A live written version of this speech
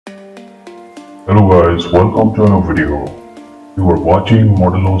Hello guys, welcome to another video. You are watching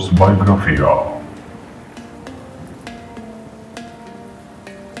Modelos Biographia.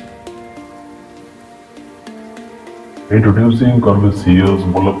 Introducing Curvy BBW's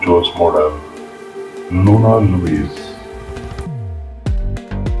voluptuous model, Luna Louise.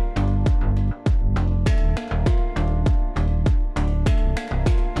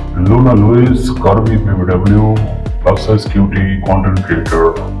 Luna Louise, Curvy BBW, plus size cutie, content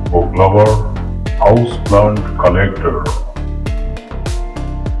creator, book lover, house plant collector.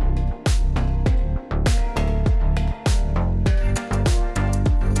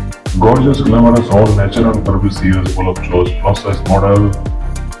 Gorgeous, glamorous, all natural Curvy BBW's voluptuous plus size model.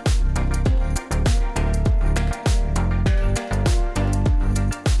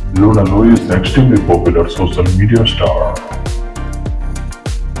 Luna Louise, extremely popular social media star.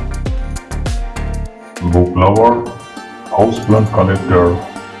 Book lover, houseplant collector,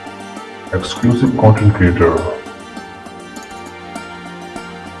 exclusive content creator.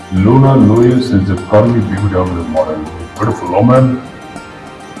 Luna Louise is a Curvy BBW model, beautiful woman,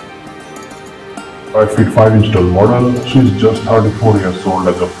 5 feet 5 inch tall model. She is just 34 years old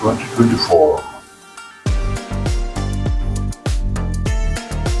as of 2024.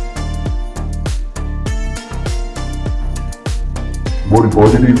 Body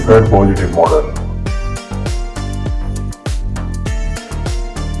positive, fat positive model.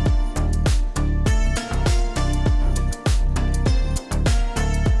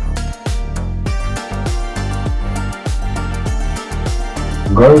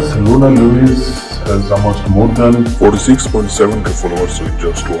 Guys, Luna Louise has amassed more than 46.7k followers with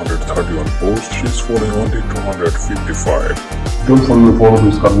just 231 posts. She's following only 255. Don't forget to follow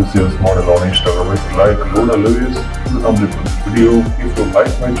this Curvy BBW model on Instagram. If you like Luna Louise, you will complete this video. If you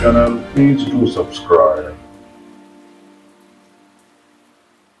like my channel, please do subscribe.